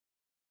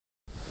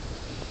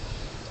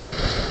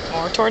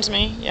More towards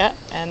me. Yep.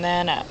 And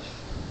then up.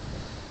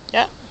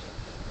 Yep.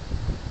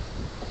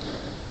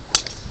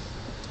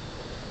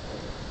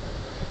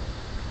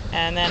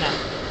 And then up.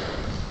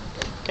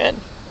 Good.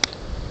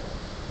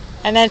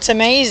 And then it's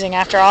amazing,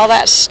 after all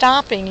that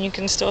stopping, you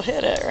can still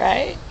hit it,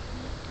 right?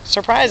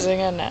 Surprising,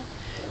 isn't it?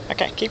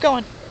 Okay, keep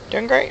going.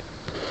 Doing great.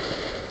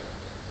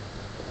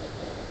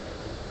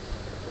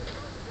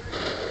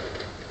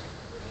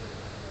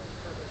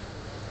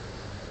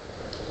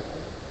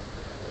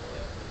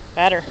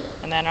 Better.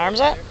 And then arms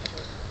up.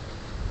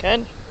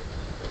 Good.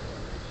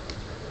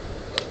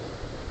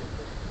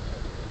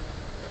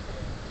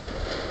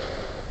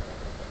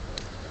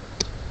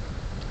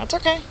 That's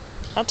okay.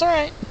 That's all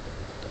right.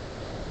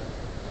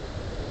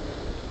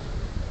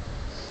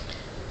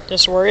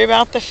 Just worry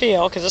about the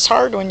feel, because it's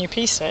hard when you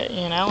piece it,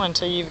 you know,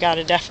 until you've got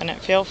a definite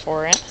feel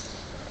for it.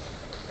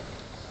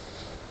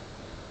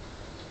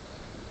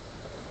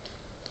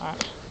 All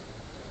right.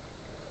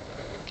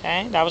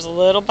 Okay, that was a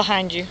little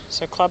behind you,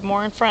 so club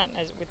more in front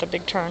with a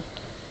big turn.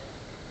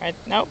 Right?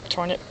 Nope,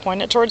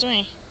 point it towards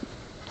me.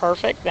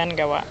 Perfect, then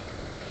go up.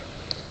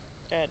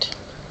 Good.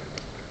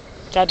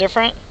 Is that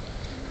different?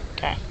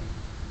 Okay.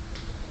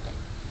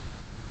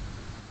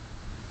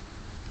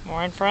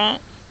 More in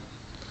front.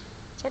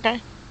 It's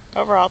okay.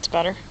 Overall, it's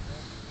better.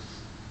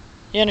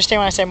 You understand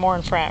when I say more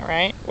in front,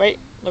 right? Wait,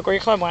 look where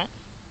your club went.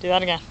 Do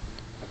that again.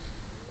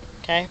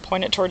 Okay,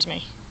 point it towards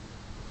me.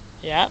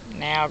 Yep,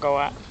 now go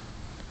up.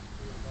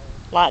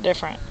 A lot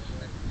different.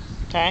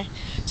 Okay,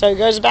 so it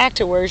goes back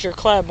to where's your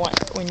club.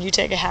 When you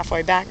take it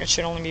halfway back, it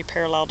should only be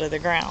parallel to the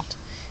ground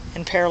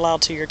and parallel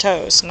to your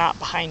toes, not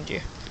behind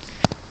you.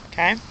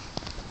 Okay?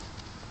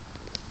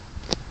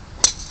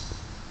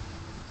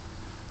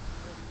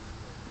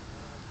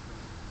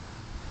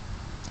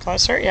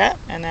 Closer, yep,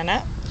 and then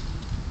up.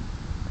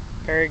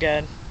 Very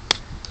good.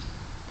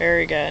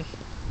 Very good.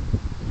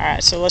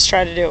 Alright, so let's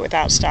try to do it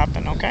without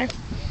stopping, okay?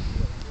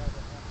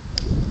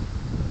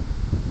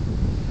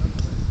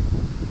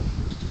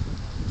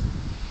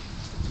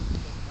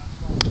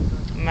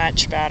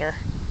 Much better.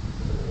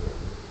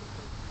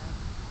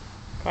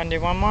 Go ahead and do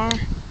one more.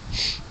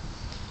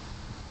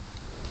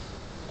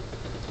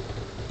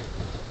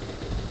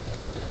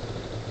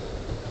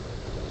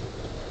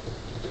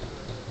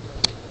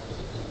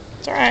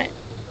 It's alright.